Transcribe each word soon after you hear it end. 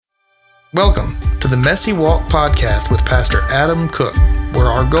Welcome to the Messy Walk podcast with Pastor Adam Cook, where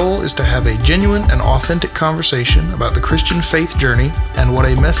our goal is to have a genuine and authentic conversation about the Christian faith journey and what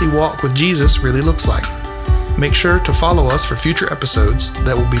a messy walk with Jesus really looks like. Make sure to follow us for future episodes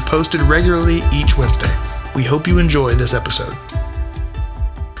that will be posted regularly each Wednesday. We hope you enjoy this episode.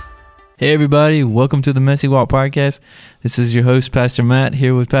 Hey everybody, welcome to the Messy Walk podcast. This is your host, Pastor Matt,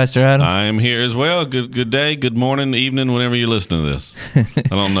 here with Pastor Adam. I am here as well. Good day, good morning, evening, whenever you're listening to this. I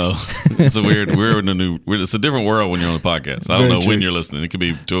don't know. It's a weird. It's a different world when you're on the podcast. I don't know when you're listening. It could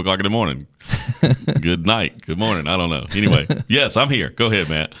be 2:00 in the morning. Good night. Good morning. I don't know. Anyway, yes, I'm here. Go ahead,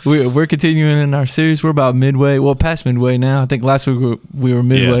 Matt. We're continuing in our series. We're about midway. Well, past midway now. I think last week we were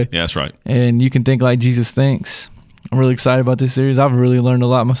midway. Yeah, that's right. And you can think like Jesus thinks. I'm really excited about this series. I've really learned a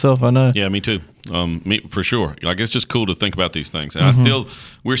lot myself, I know. Yeah, me too. Me for sure. Like, it's just cool to think about these things. And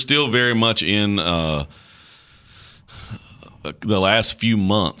we're still very much in the last few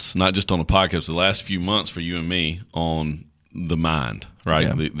months, not just on the podcast, the last few months for you and me on the mind,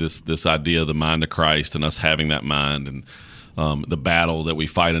 right? Yeah. This idea of the mind of Christ and us having that mind and the battle that we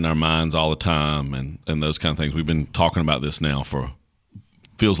fight in our minds all the time and those kind of things. We've been talking about this now for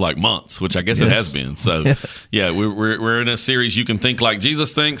feels like months, which I guess it has been. So, yeah, we're in a series, You Can Think Like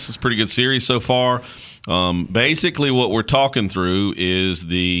Jesus Thinks. It's a pretty good series so far. Basically, what we're talking through is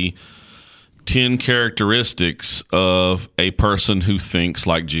the 10 characteristics of a person who thinks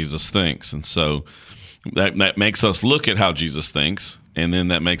like Jesus thinks. And so that makes us look at how Jesus thinks, and then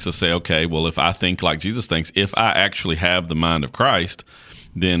that makes us say, okay, well, if I think like Jesus thinks, if I actually have the mind of Christ,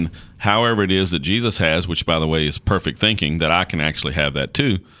 then however it is that Jesus has, which, by the way, is perfect thinking, that I can actually have that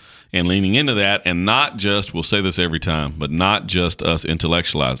too. And leaning into that, and not just, we'll say this every time, but not just us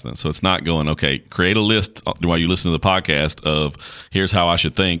intellectualizing it. So it's not going, okay, create a list while you listen to the podcast of here's how I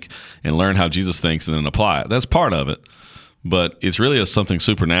should think and learn how Jesus thinks and then apply it. That's part of it. But it's really something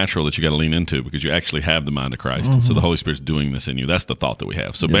supernatural that you got to lean into because you actually have the mind of Christ. Mm-hmm. And so the Holy Spirit's doing this in you. That's the thought that we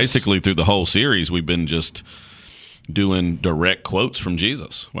have. So basically through the whole series, we've been just doing direct quotes from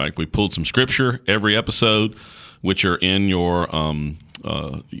Jesus. Like, we pulled some scripture every episode, which are in your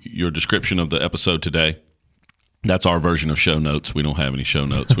description of the episode today. That's our version of show notes. We don't have any show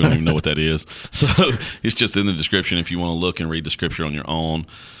notes. We don't even know what that is. So it's just in the description if you want to look and read the scripture on your own.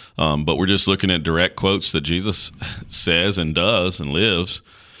 But we're just looking at direct quotes that Jesus says and does and lives.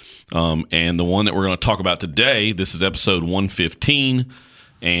 And the one that we're going to talk about today, this is episode 115.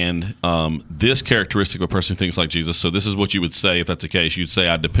 And this characteristic of a person who thinks like Jesus, so this is what you would say if that's the case. You'd say,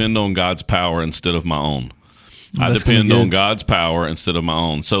 I depend on God's power instead of my own. I depend on God's power instead of my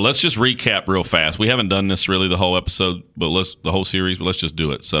own. So let's just recap real fast. We haven't done this really the whole episode, but the whole series, but let's just do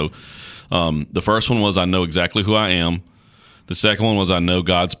it. So the first one was, I know exactly who I am. The second one was, I know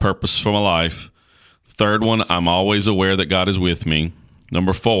God's purpose for my life. The third one, I'm always aware that God is with me.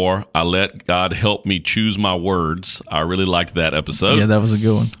 Number 4, I let God help me choose my words. I really liked that episode. Yeah, that was a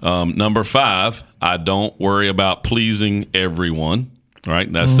good one. Number 5, I don't worry about pleasing everyone. Right?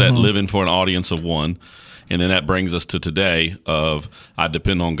 That's that living for an audience of one. And then that brings us to today of, I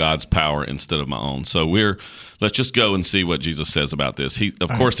depend on God's power instead of my own. So let's just go and see what Jesus says about this. Of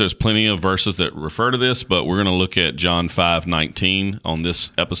course, there's plenty of verses that refer to this, but we're going to look at John 5:19 on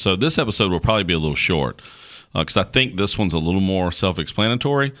this episode. This episode will probably be a little short, because I think this one's a little more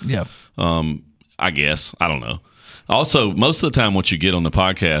self-explanatory. Yeah. I guess. I don't know. Also, most of the time what you get on the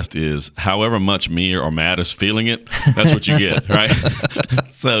podcast is however much me or Matt is feeling it, that's what you get, right?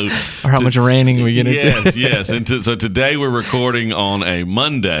 Or how much ranting we get into. Yes. And so today we're recording on a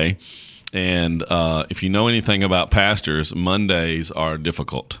Monday, and if you know anything about pastors, Mondays are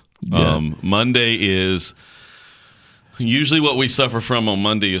difficult. Yeah. Monday is... Usually what we suffer from on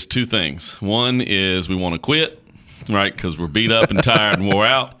Monday is 2 things. One is we want to quit, right, because we're beat up and tired and wore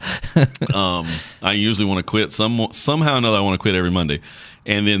out. I usually want to quit. Somehow or another, I want to quit every Monday.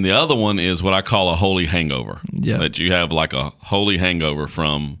 And then the other one is what I call a holy hangover. Yeah. That you have like a holy hangover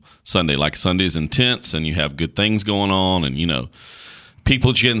from Sunday. Like, Sunday's intense and you have good things going on and,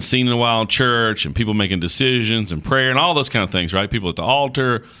 people that you hadn't seen in a while in church and people making decisions and prayer and all those kind of things, right? People at the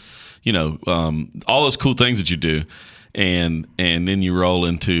altar, all those cool things that you do. And then you roll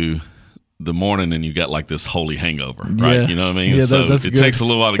into the morning and you got like this holy hangover, right? Yeah. You know what I mean? Yeah, so it takes a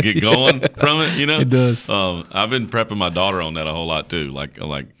little while to get going from it, It does. I've been prepping my daughter on that a whole lot too. Like,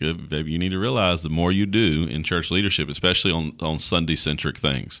 baby, you need to realize the more you do in church leadership, especially on Sunday-centric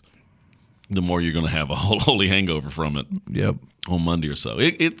things, the more you're going to have a holy hangover from it. Yep. On Monday or so.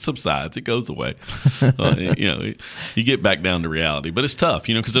 It subsides. It goes away. You get back down to reality. But it's tough,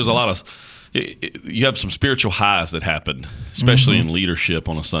 because there's a lot of... you have some spiritual highs that happen, especially in leadership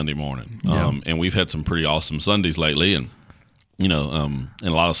on a Sunday morning. And we've had some pretty awesome Sundays lately, and and a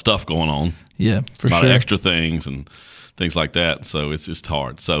lot of stuff going on. Yeah, for sure. A lot of extra things and things like that. So it's just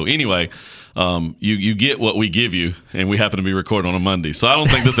hard. So anyway, you get what we give you, and we happen to be recording on a Monday. So I don't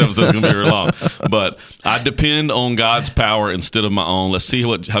think this episode is going to be very long. But I depend on God's power instead of my own. Let's see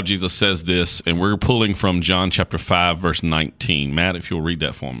how Jesus says this, and we're pulling from John chapter 5, verse 19. Matt, if you'll read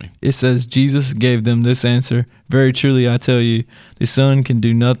that for me. It says, Jesus gave them this answer, "Very truly I tell you, the Son can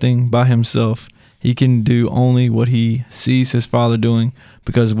do nothing by himself. He can do only what he sees his Father doing,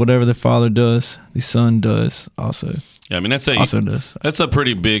 because whatever the Father does, the Son does also." Yeah, I mean, that's a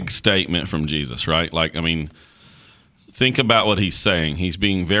pretty big statement from Jesus, right? Like, I mean, think about what he's saying. He's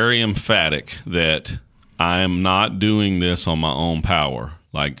being very emphatic that I am not doing this on my own power.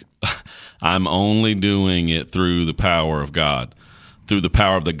 Like, I'm only doing it through the power of God, through the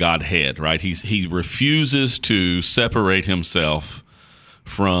power of the Godhead, right? He refuses to separate himself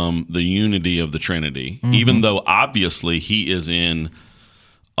from the unity of the Trinity, even though obviously he is in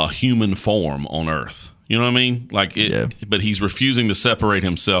a human form on earth. You know what I mean? Like But he's refusing to separate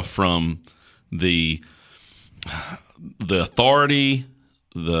himself from the authority,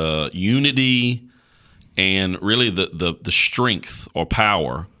 the unity, and really the strength or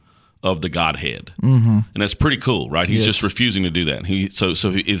power of the Godhead. And that's pretty cool, right? He's just refusing to do that.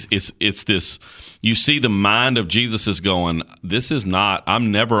 It's this. You see, the mind of Jesus is going, this is not.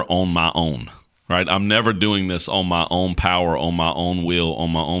 I'm never on my own, right? I'm never doing this on my own power, on my own will,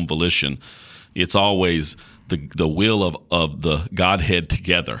 on my own volition. It's always the will of the Godhead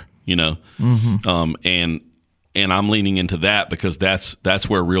together, and I'm leaning into that because that's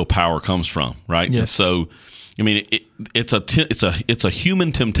where real power comes from, right? Yes. And so, I mean, it's a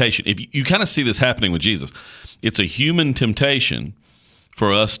human temptation. If you kind of see this happening with Jesus, it's a human temptation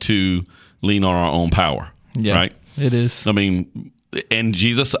for us to lean on our own power, right? It is. I mean, and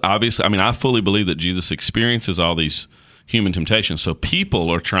Jesus, obviously, I mean, I fully believe that Jesus experiences all these human temptations. So people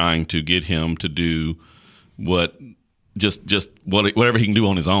are trying to get him to do whatever he can do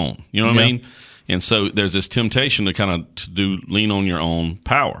on his own. You know what I mean? And so there's this temptation to kind of lean on your own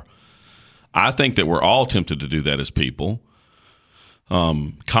power. I think that we're all tempted to do that as people,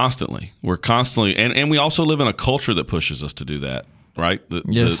 constantly. We're constantly, and we also live in a culture that pushes us to do that, right?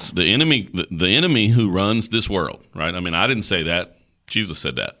 The enemy who runs this world, right? I mean, I didn't say that. Jesus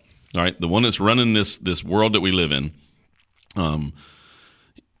said that, right? The one that's running this world that we live in.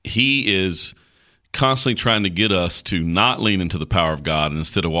 He is constantly trying to get us to not lean into the power of God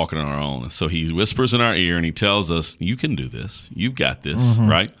instead of walking on our own. And so he whispers in our ear and he tells us, you can do this. You've got this,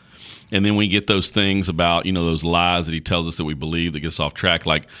 right? And then we get those things about, those lies that he tells us that we believe that gets off track,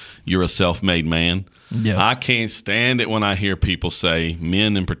 like you're a self-made man. Yeah. I can't stand it when I hear people say,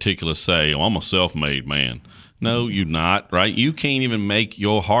 men in particular say, I'm a self-made man. No, you're not, right? You can't even make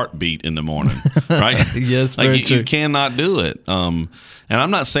your heart beat in the morning, right? Yes, like very true. You cannot do it. And I'm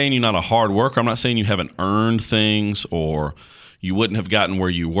not saying you're not a hard worker. I'm not saying you haven't earned things or you wouldn't have gotten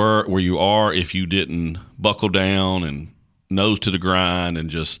where you are if you didn't buckle down and nose to the grind and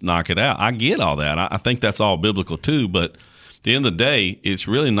just knock it out. I get all that. I think that's all biblical too. But at the end of the day, it's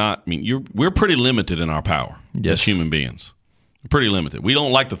really not. I mean, we're pretty limited in our power as human beings. We're pretty limited. We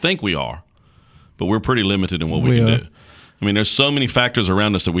don't like to think we are. But we're pretty limited in what we can do. I mean, there's so many factors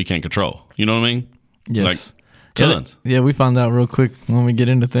around us that we can't control. You know what I mean? Yes. Like tons. Yeah, we find out real quick when we get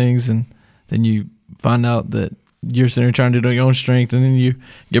into things, and then you find out that you're sitting there trying to do your own strength, and then you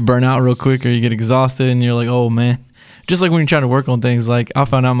get burnt out real quick or you get exhausted, and you're like, oh, man. Just like when you're trying to work on things, like I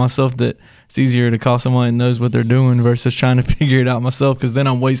found out myself that it's easier to call someone that knows what they're doing versus trying to figure it out myself, because then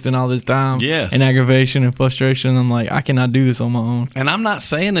I'm wasting all this time and aggravation and frustration. I'm like, I cannot do this on my own. And I'm not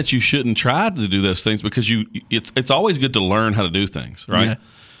saying that you shouldn't try to do those things, because it's always good to learn how to do things, right? Yeah.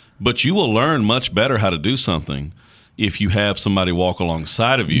 But you will learn much better how to do something if you have somebody walk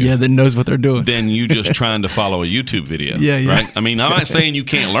alongside of you. Yeah, that knows what they're doing. Than you just trying to follow a YouTube video, right? I mean, I'm not saying you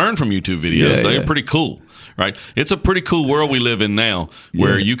can't learn from YouTube videos. They're pretty cool. Right, it's a pretty cool world we live in now,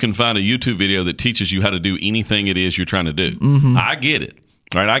 where you can find a YouTube video that teaches you how to do anything it is you're trying to do. I get it,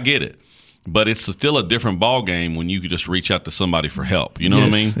 right? I get it, but it's still a different ball game when you could just reach out to somebody for help. You know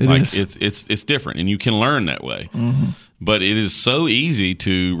what I mean? It's different, and you can learn that way. But it is so easy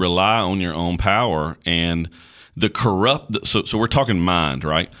to rely on your own power and the corrupt. So we're talking mind,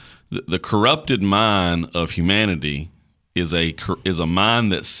 right? The corrupted mind of humanity is a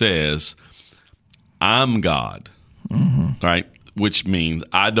mind that says, I'm God, right? Which means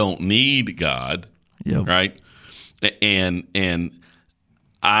I don't need God, right? And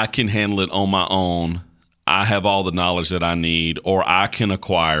I can handle it on my own. I have all the knowledge that I need, or I can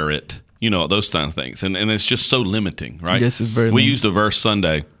acquire it. Those kind of things. And it's just so limiting, right? Yes, it's very limiting. We used a verse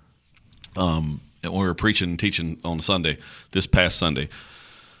Sunday when we were preaching and teaching on Sunday, this past Sunday,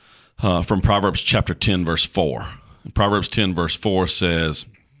 from Proverbs chapter 10, verse 4. Proverbs 10, verse 4 says,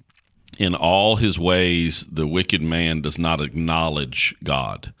 "In all his ways, the wicked man does not acknowledge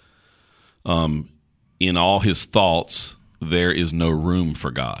God. In all his thoughts, there is no room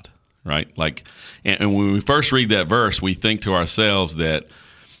for God." Right? Like, and when we first read that verse, we think to ourselves that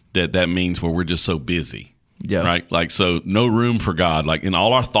means, well, we're just so busy. Yeah. Right? Like, so no room for God. Like, in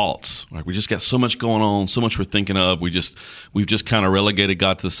all our thoughts, like, we just got so much going on, so much we're thinking of. We've just kind of relegated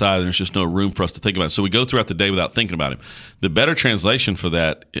God to the side, and there's just no room for us to think about it. So we go throughout the day without thinking about him. The better translation for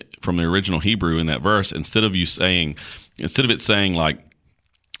that from the original Hebrew in that verse, instead of it saying like,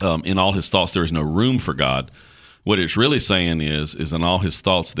 in all his thoughts there is no room for God, what it's really saying is in all his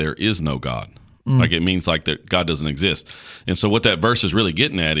thoughts there is no God. Like, it means like that God doesn't exist. And so what that verse is really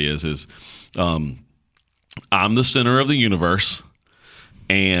getting at is I'm the center of the universe,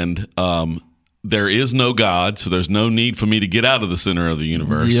 and there is no God, so there's no need for me to get out of the center of the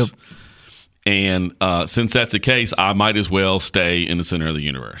universe. Yep. And since that's the case, I might as well stay in the center of the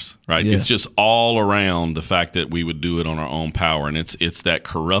universe, right? Yeah. It's just all around the fact that we would do it on our own power, and it's that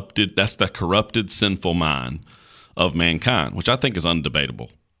corrupted, sinful mind of mankind, which I think is undebatable.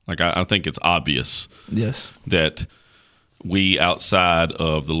 Like, I think it's obvious, Yes. that we, outside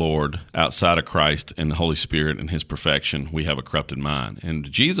of the Lord, outside of Christ and the Holy Spirit and his perfection, we have a corrupted mind.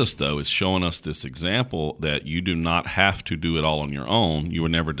 And Jesus, though, is showing us this example that you do not have to do it all on your own. You were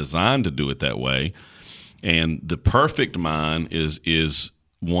never designed to do it that way. And the perfect mind is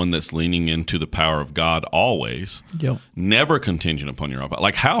one that's leaning into the power of God always, Yep. never contingent upon your own power.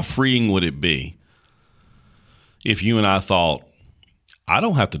 Like, how freeing would it be if you and I thought, I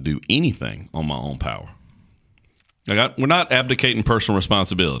don't have to do anything on my own power? Like, we're not abdicating personal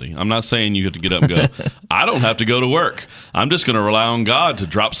responsibility. I'm not saying you have to get up and go, I don't have to go to work. I'm just going to rely on God to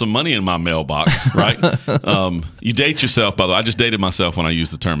drop some money in my mailbox, right? You date yourself, by the way. I just dated myself when I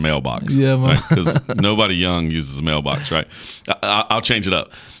used the term mailbox. Yeah, because nobody young uses a mailbox, right? I'll change it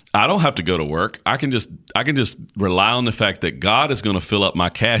up. I don't have to go to work. I can just rely on the fact that God is going to fill up my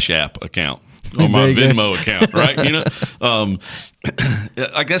Cash App account or my Venmo account, right? You know,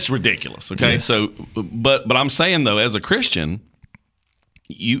 I guess ridiculous. Okay, Yes. So, but I'm saying though, as a Christian,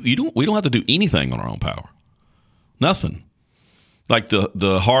 we don't have to do anything on our own power. Nothing. Like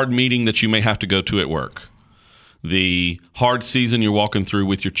the hard meeting that you may have to go to at work, the hard season you're walking through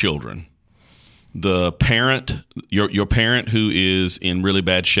with your children, the parent, your parent who is in really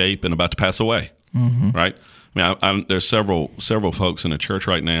bad shape and about to pass away, right? I mean, there's several folks in the church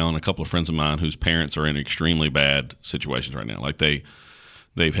right now, and a couple of friends of mine whose parents are in extremely bad situations right now. Like,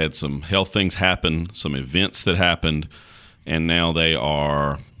 they've had some health things happen, some events that happened, and now they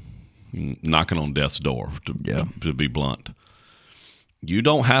are knocking on death's door, to be blunt. You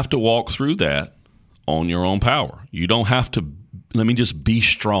don't have to walk through that on your own power. You don't have to, just be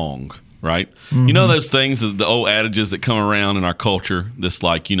strong, right? Mm-hmm. You know those things, the old adages that come around in our culture, this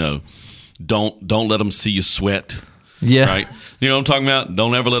like, don't let them see you sweat. Yeah. Right? You know what I'm talking about?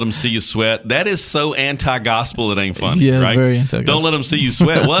 Don't ever let them see you sweat. That is so anti-gospel, it ain't funny. Yeah, right? very anti-gospel. Don't let them see you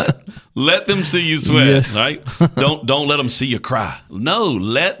sweat. What? Let them see you sweat, Yes. right? Don't let them see you cry. No,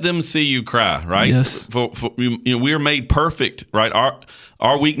 let them see you cry, right? Yes. For we are made perfect, right?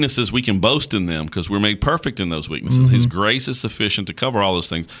 Our weaknesses, we can boast in them because we're made perfect in those weaknesses. His grace is sufficient to cover all those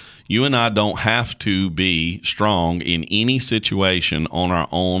things. You and I don't have to be strong in any situation on our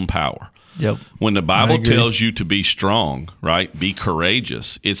own power. Yep. When the Bible tells you to be strong, right, be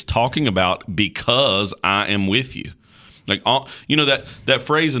courageous, it's talking about because I am with you. Like, that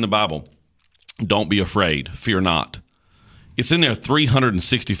phrase in the Bible, don't be afraid, fear not. It's in there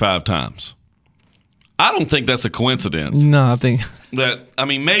 365 times. I don't think that's a coincidence. No, I think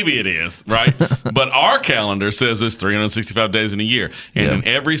maybe it is, right? But our calendar says there's 365 days in a year. And in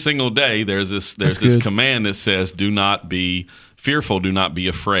every single day there's this command that says, do not be fearful, do not be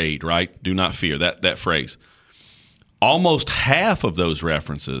afraid, right? Do not fear, that phrase. Almost half of those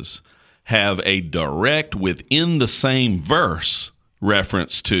references have a direct, within the same verse,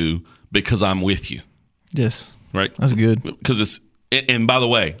 reference to because I'm with you. Yes. Right? That's good. Because it's, and by the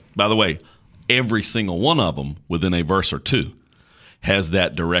way, every single one of them within a verse or two has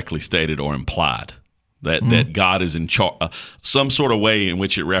that directly stated or implied. That God is in charge, some sort of way in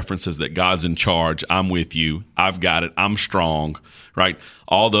which it references that God's in charge. I'm with you. I've got it. I'm strong, right?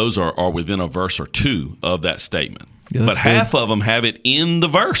 All those are within a verse or two of that statement. Yeah, but half of them have it in the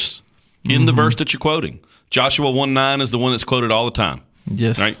verse, the verse that you're quoting. Joshua 1:9 is the one that's quoted all the time.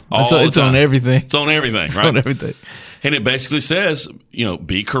 Yes. Right? It's on everything. It's on everything, It's right? on everything. And it basically says,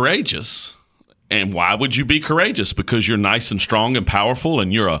 be courageous. And why would you be courageous? Because you're nice and strong and powerful,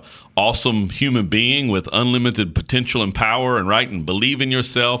 and you're a awesome human being with unlimited potential and power, and right, and believe in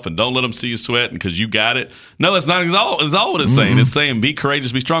yourself, and don't let them see you sweat, and because you got it. No, that's not all what it's saying. It's saying be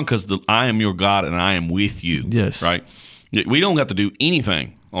courageous, be strong, because I am your God, and I am with you. Yes. Right? We don't have to do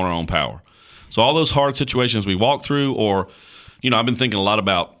anything on our own power. So all those hard situations we walk through, or, I've been thinking a lot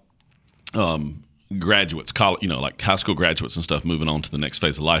about graduates, college, like high school graduates and stuff, moving on to the next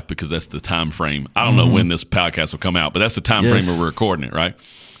phase of life, because that's the time frame. I don't know when this podcast will come out, but that's the time frame where we're recording it, right?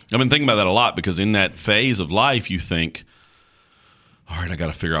 I've been thinking about that a lot, because in that phase of life, you think, all right, I got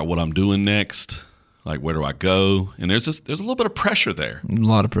to figure out what I'm doing next. Like, where do I go? And there's a little bit of pressure there. A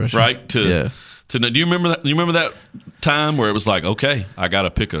lot of pressure, right? Do you remember that? You remember that time where it was like, okay, I got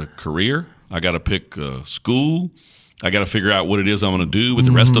to pick a career, I got to pick a school, I got to figure out what it is I'm going to do with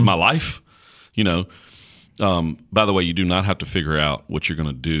the rest of my life. By the way, you do not have to figure out what you're going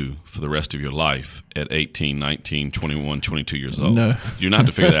to do for the rest of your life at 18, 19, 21, 22 years old. No. You do not have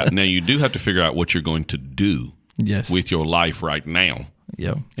to figure that out. Now, you do have to figure out what you're going to do with your life right now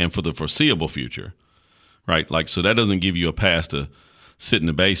and for the foreseeable future, right? Like, so that doesn't give you a pass to sit in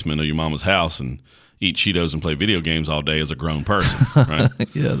the basement of your mama's house and eat Cheetos and play video games all day as a grown person, right?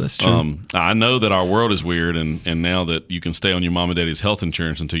 Yeah, that's true. I know that our world is weird, and now that you can stay on your mom and daddy's health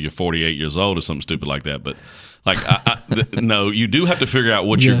insurance until you're 48 years old or something stupid like that. But like, no, you do have to figure out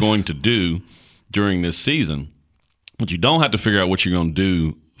what you're going to do during this season, but you don't have to figure out what you're going to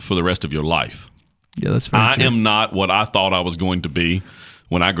do for the rest of your life. Yeah, that's very true. I am not what I thought I was going to be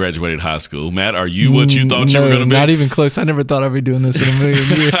when I graduated high school. Matt, are you what you thought you were going to be? Not even close. I never thought I'd be doing this in a million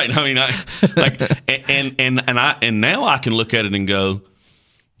years. Right. I mean, and now I can look at it and go,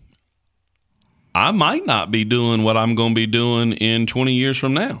 I might not be doing what I'm going to be doing in 20 years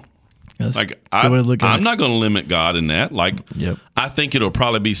from now. That's like I'm not going to limit God in that. Like, I think it'll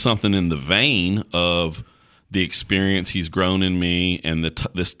probably be something in the vein of the experience he's grown in me and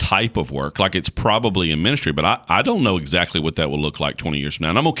this type of work. Like, it's probably in ministry, but I don't know exactly what that will look like 20 years from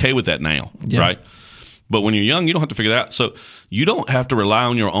now. And I'm okay with that now, right? But when you're young, you don't have to figure that out. So you don't have to rely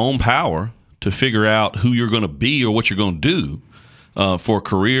on your own power to figure out who you're going to be or what you're going to do for a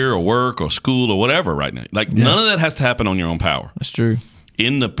career or work or school or whatever right now. Like, none of that has to happen on your own power. That's true.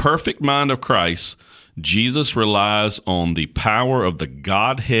 In the perfect mind of Christ, Jesus relies on the power of the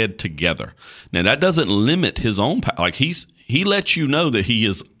Godhead together. Now, that doesn't limit his own power. Like, he lets you know that he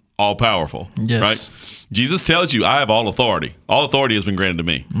is all powerful, right? Jesus tells you, I have all authority. All authority has been granted to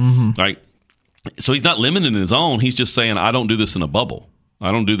me, right? So he's not limited in his own. He's just saying, I don't do this in a bubble.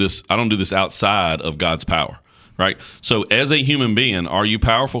 I don't do this outside of God's power, right? So as a human being, are you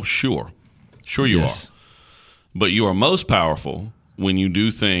powerful? Sure you are. But you are most powerful when you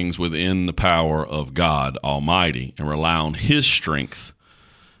do things within the power of God Almighty and rely on his strength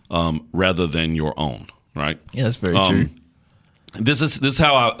rather than your own, right? Yeah, that's very true. This is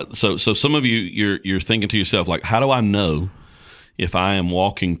how so some of you're thinking to yourself, like, how do I know if I am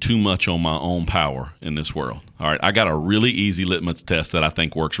walking too much on my own power in this world? All right, I got a really easy litmus test that I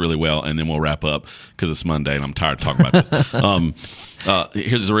think works really well, and then we'll wrap up because it's Monday and I'm tired of talking about this.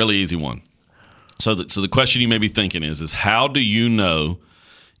 Here's a really easy one. So the question you may be thinking is how do you know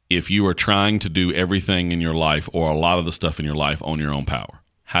if you are trying to do everything in your life or a lot of the stuff in your life on your own power?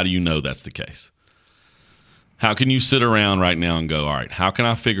 How do you know that's the case? How can you sit around right now and go, all right, how can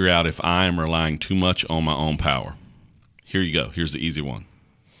I figure out if I am relying too much on my own power? Here you go. Here's the easy one.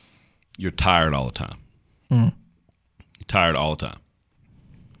 You're tired all the time. You're tired all the time.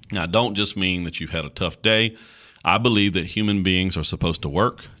 Now, I don't just mean that you've had a tough day. I believe that human beings are supposed to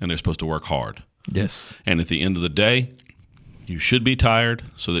work, and they're supposed to work hard. Yes. And at the end of the day, you should be tired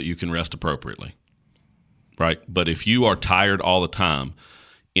so that you can rest appropriately, right? But if you are tired all the time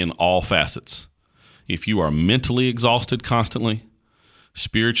in all facets, if you are mentally exhausted constantly,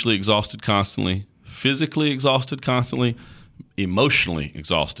 spiritually exhausted constantly, physically exhausted constantly, emotionally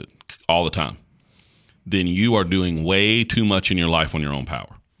exhausted all the time, then you are doing way too much in your life on your own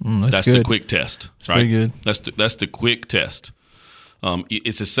power. That's the quick test, right? Very good. That's the quick test.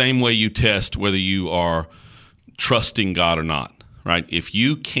 It's the same way you test whether you are trusting God or not, right? If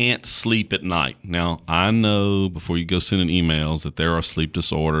you can't sleep at night, now I know before you go sending emails that there are sleep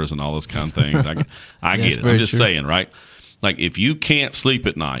disorders and all those kind of things. I get it. I'm just saying, right? Like, if you can't sleep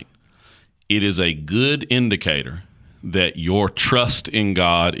at night, it is a good indicator that your trust in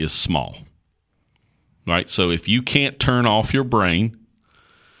God is small, right? So if you can't turn off your brain,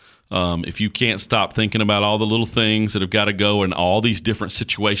 if you can't stop thinking about all the little things that have got to go and all these different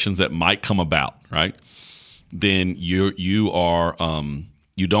situations that might come about, right? Then you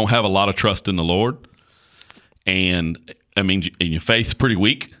don't have a lot of trust in the Lord, and I mean, and your faith's pretty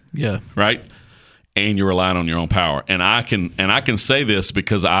weak. Yeah. Right. and you're relying on your own power. And I can say this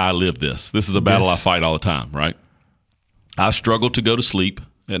because I live this. This is a battle I fight all the time, right? I struggle to go to sleep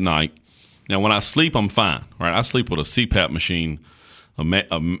at night. Now, when I sleep, I'm fine, right? I sleep with a CPAP machine,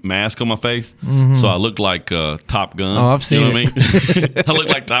 a mask on my face, so I look like Top Gun. Oh, I've seen it. What I mean? I look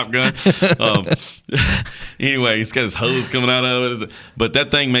like Top Gun. Anyway, he's got his hose coming out of it. But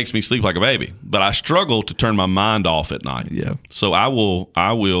that thing makes me sleep like a baby. But I struggle to turn my mind off at night. Yeah. So I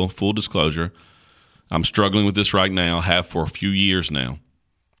will, full disclosure, I'm struggling with this right now, have for a few years now,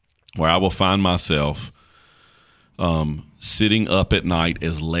 where I will find myself sitting up at night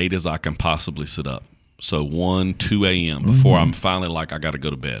as late as I can possibly sit up. So 1, 2 a.m. before I'm finally like, I got to go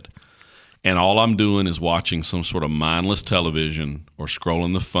to bed. And all I'm doing is watching some sort of mindless television or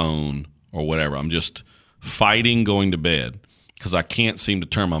scrolling the phone or whatever. I'm just fighting going to bed because I can't seem to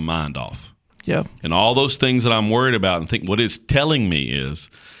turn my mind off. Yeah. And all those things that I'm worried about and think what it's telling me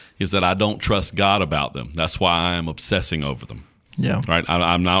is that I don't trust God about them. That's why I am obsessing over them. Yeah. Right.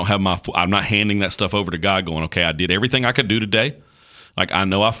 I'm not handing that stuff over to God going, okay, I did everything I could do today. Like, I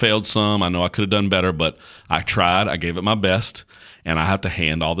know I failed some. I know I could have done better, but I tried. I gave it my best, and I have to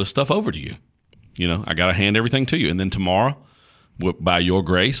hand all this stuff over to you. You know, I got to hand everything to you. And then tomorrow, by your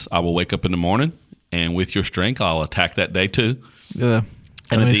grace, I will wake up in the morning, and with your strength, I'll attack that day too. Yeah.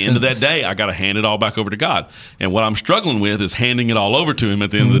 And at the end of that day, I got to hand it all back over to God. And what I'm struggling with is handing it all over to Him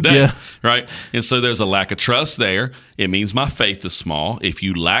at the end of the day, right? And so there's a lack of trust there. It means my faith is small. If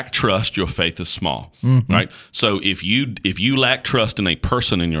you lack trust, your faith is small, right? So if you lack trust in a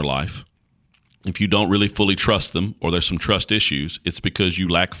person in your life, if you don't really fully trust them or there's some trust issues, it's because you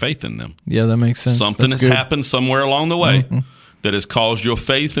lack faith in them. Yeah, that makes sense. Something has happened somewhere along the way that has caused your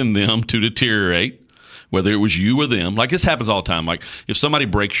faith in them to deteriorate. Whether it was you or them, like this happens all the time. Like if somebody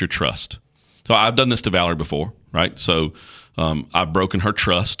breaks your trust. So I've done this to Valerie before, right? So I've broken her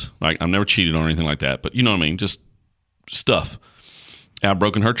trust. Right? I've never cheated on anything like that, but you know what I mean? Just stuff. And I've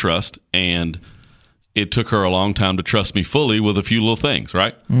broken her trust, and it took her a long time to trust me fully with a few little things,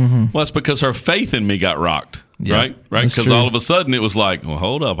 right? Well, that's because her faith in me got rocked, right? Because all of a sudden it was like, well,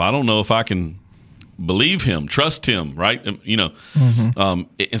 hold up. I don't know if I can believe Him, trust Him, right? You know,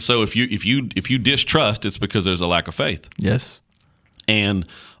 and so if you distrust, it's because there's a lack of faith. Yes, and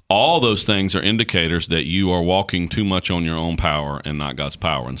all those things are indicators that you are walking too much on your own power and not God's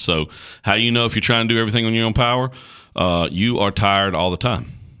power. And so, how do you know if you're trying to do everything on your own power? You are tired all the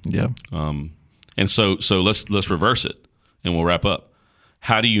time. Yeah. And so let's reverse it, and we'll wrap up.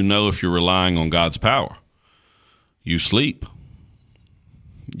 How do you know if you're relying on God's power? You sleep.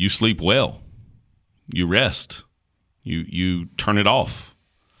 You sleep well. You rest. You turn it off.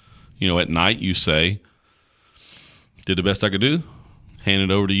 You know, at night you say, did the best I could do, hand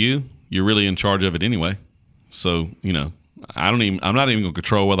it over to you. You're really in charge of it anyway. So, you know, I'm not even going to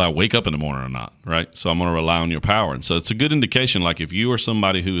control whether I wake up in the morning or not, right? So I'm going to rely on your power. And so it's a good indication, like if you are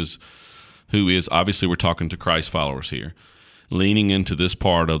somebody who is obviously we're talking to Christ followers here, leaning into this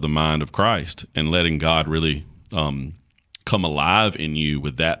part of the mind of Christ and letting God really come alive in you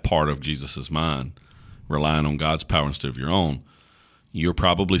with that part of Jesus's mind, relying on God's power instead of your own, you're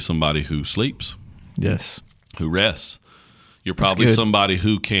probably somebody who sleeps. Yes. Who rests. You're probably somebody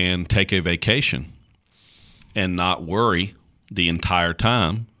who can take a vacation and not worry the entire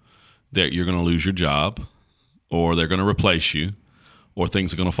time that you're going to lose your job or they're going to replace you or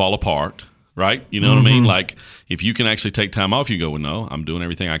things are going to fall apart, right? You know what I mean? Like if you can actually take time off, you go, well, no, I'm doing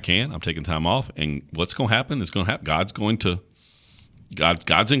everything I can. I'm taking time off. And what's going to happen is going to happen.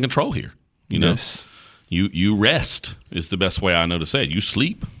 God's in control here. You know? Yes. You rest is the best way I know to say it. You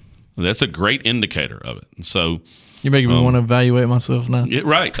sleep. That's a great indicator of it. And so you're making me want to evaluate myself now.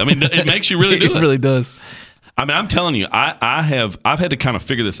 Right. I mean, it makes you really do it. It really does. I mean, I'm telling you, I've had to kind of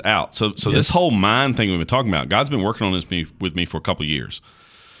figure this out. So this whole mind thing we've been talking about, God's been working on this with me for a couple of years.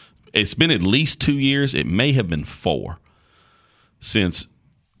 It's been at least 2 years. It may have been 4 since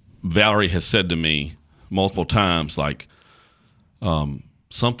Valerie has said to me multiple times, like,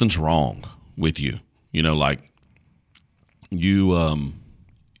 something's wrong with you. You know, like you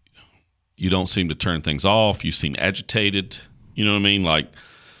don't seem to turn things off. You seem agitated. You know what I mean? Like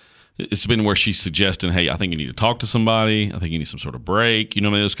it's been where she's suggesting, hey, I think you need to talk to somebody. I think you need some sort of break. You know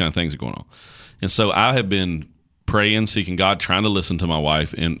what I mean? Those kind of things are going on. And so I have been praying, seeking God, trying to listen to my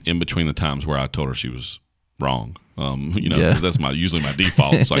wife in between the times where I told her she was wrong. You know, because that's usually my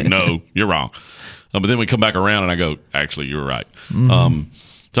default. It's like, no, you're wrong. But then we come back around and I go, actually, you're right.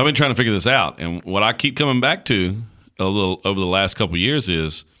 So I've been trying to figure this out. And what I keep coming back to over the last couple of years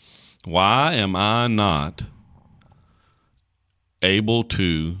is, why am I not able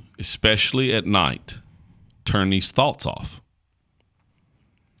to, especially at night, turn these thoughts off?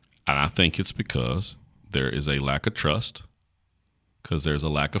 And I think it's because there is a lack of trust, because there's a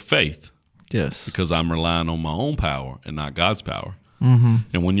lack of faith. Yes. Because I'm relying on my own power and not God's power. Mm-hmm.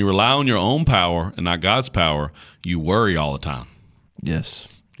 And when you rely on your own power and not God's power, you worry all the time. Yes.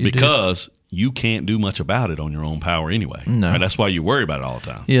 Because you can't do much about it on your own power anyway. No. Right? That's why you worry about it all the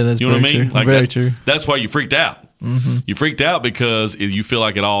time. Yeah, that's you know very what I mean? true. Like very true. That's why you freaked out. Mm-hmm. You freaked out because you feel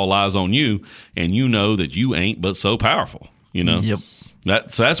like it all lies on you, and you know that you ain't but so powerful. You know. Yep.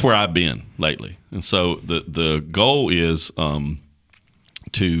 So that's where I've been lately, and so the goal is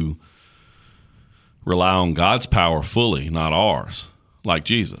to rely on God's power fully, not ours, like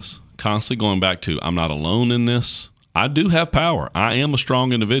Jesus. Constantly going back to, I'm not alone in this. I do have power. I am a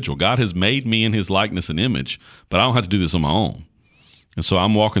strong individual. God has made me in his likeness and image, but I don't have to do this on my own. And so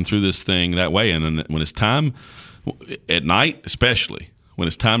I'm walking through this thing that way. And then when it's time, at night especially, when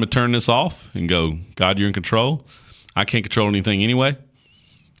it's time to turn this off and go, God, you're in control. I can't control anything anyway.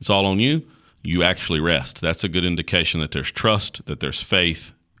 It's all on you. You actually rest. That's a good indication that there's trust, that there's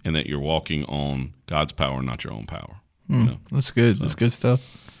faith, and that you're walking on God's power, not your own power. You know? That's good. That's good stuff.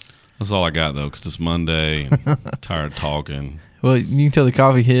 That's all I got, though, because it's Monday and tired of talking. Well, you can tell the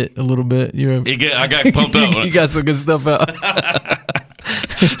coffee hit a little bit. I got pumped up. You got some good stuff out.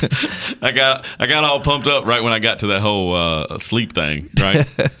 I got all pumped up right when I got to that whole sleep thing, right?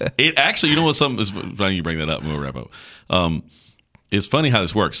 It actually, you know what, something is funny you bring that up and we'll wrap up. It's funny how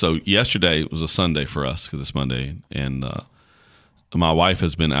this works. So yesterday was a Sunday for us because it's Monday, and my wife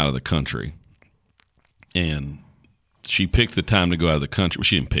has been out of the country, and she picked the time to go out of the country. Well,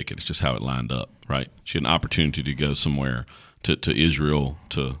 she didn't pick it. It's just how it lined up, right? She had an opportunity to go somewhere to Israel,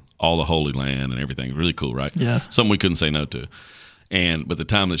 to all the Holy Land and everything. Really cool, right? Yeah. Something we couldn't say no to. But the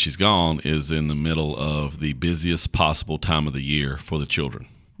time that she's gone is in the middle of the busiest possible time of the year for the children,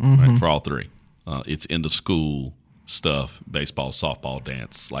 right? For all three. It's end of school stuff, baseball, softball,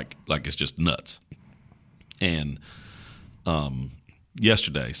 dance, like it's just nuts. And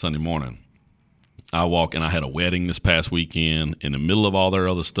yesterday, Sunday morning, I had a wedding this past weekend in the middle of all their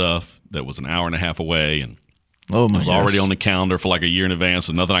other stuff that was an hour and a half away, and it was already on the calendar for like a year in advance,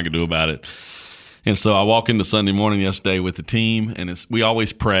 so nothing I could do about it. And so I walk into Sunday morning yesterday with the team, and we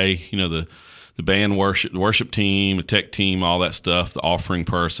always pray, you know, the band worship, the worship team, the tech team, all that stuff, the offering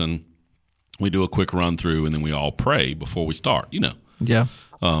person. We do a quick run through, and then we all pray before we start, you know. Yeah.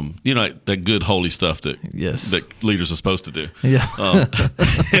 You know, that good holy stuff that leaders are supposed to do. Yeah.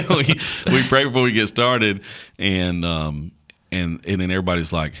 We pray before we get started, and then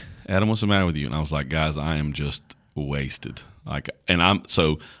everybody's like, Adam, what's the matter with you? And I was like, guys, I am just wasted.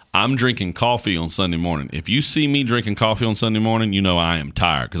 I'm drinking coffee on Sunday morning. If you see me drinking coffee on Sunday morning, you know I am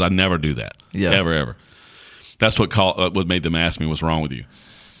tired, because I never do that. Yeah. Ever. That's what made them ask me what's wrong with you.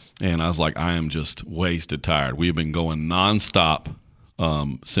 And I was like, I am just wasted tired. We have been going nonstop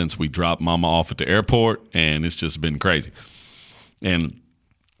since we dropped Mama off at the airport, and it's just been crazy. And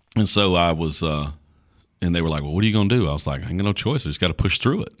so I was, and they were like, well, what are you going to do? I was like, I ain't got no choice. I just got to push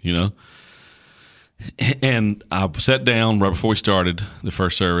through it, you know? And I sat down right before we started the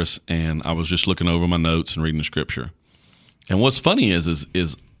first service, and I was just looking over my notes and reading the scripture. And what's funny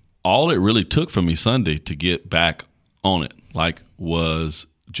is all it really took for me Sunday to get back on it, was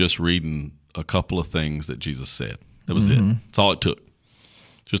just reading a couple of things that Jesus said. That was it. That's all it took.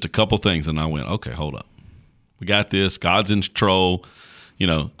 Just a couple things, and I went, okay, hold up. We got this. God's in control. You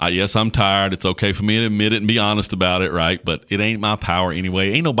know, yes, I'm tired. It's okay for me to admit it and be honest about it, right? But it ain't my power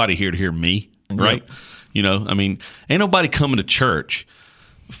anyway. Ain't nobody here to hear me, right? Yep. You know, I mean, ain't nobody coming to church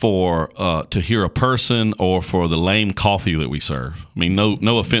for to hear a person or for the lame coffee that we serve. I mean,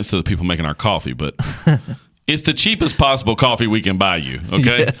 no offense to the people making our coffee, but it's the cheapest possible coffee we can buy you,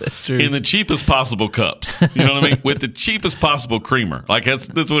 okay? Yeah, that's true. In the cheapest possible cups, you know what I mean? With the cheapest possible creamer. Like, that's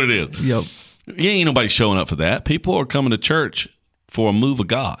what it is. Yep. Ain't nobody showing up for that. People are coming to church for a move of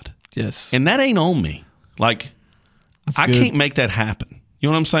God. Yes. And that ain't on me. Like, I can't make that happen. You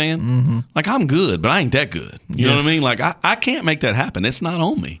know what I'm saying? Mm-hmm. Like, I'm good, but I ain't that good. You know what I mean? Like, I can't make that happen. It's not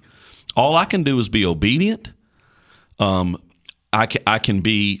on me. All I can do is be obedient. I can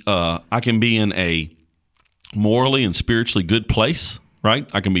be in a morally and spiritually good place, right?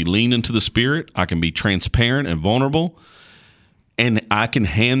 I can be leaned into the Spirit. I can be transparent and vulnerable. And I can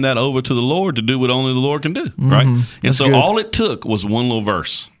hand that over to the Lord to do what only the Lord can do, right? And That's so good. all it took was one little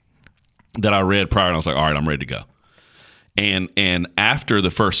verse that I read prior, and I was like, all right, I'm ready to go. And after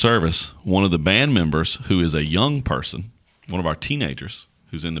the first service, one of the band members, who is a young person, one of our teenagers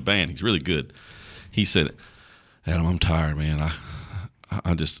who's in the band, he's really good, he said, Adam, I'm tired, man.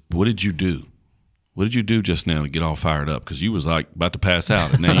 I just, what did you do? What did you do just now to get all fired up? Because you was like about to pass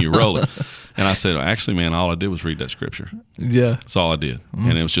out, and now you're rolling. And I said, actually, man, all I did was read that scripture. Yeah. That's all I did.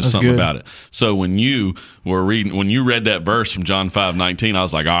 And it was just something good. about it. So when you read that verse from John 5:19, I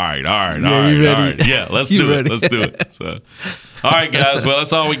was like, all right. Yeah, let's do it. So, all right, guys. Well,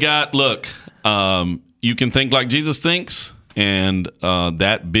 that's all we got. Look, you can think like Jesus thinks. And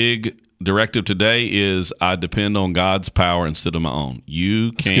that big directive today is I depend on God's power instead of my own.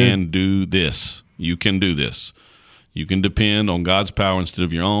 You can do this. You can do this. You can depend on God's power instead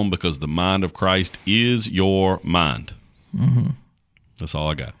of your own because the mind of Christ is your mind. Mm-hmm. That's all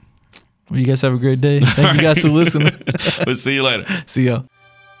I got. Well, you guys have a great day. Thank you guys for listening. We'll see you later. See y'all.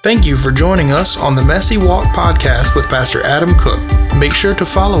 Thank you for joining us on the Messy Walk podcast with Pastor Adam Cook. Make sure to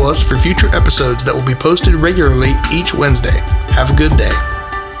follow us for future episodes that will be posted regularly each Wednesday. Have a good day.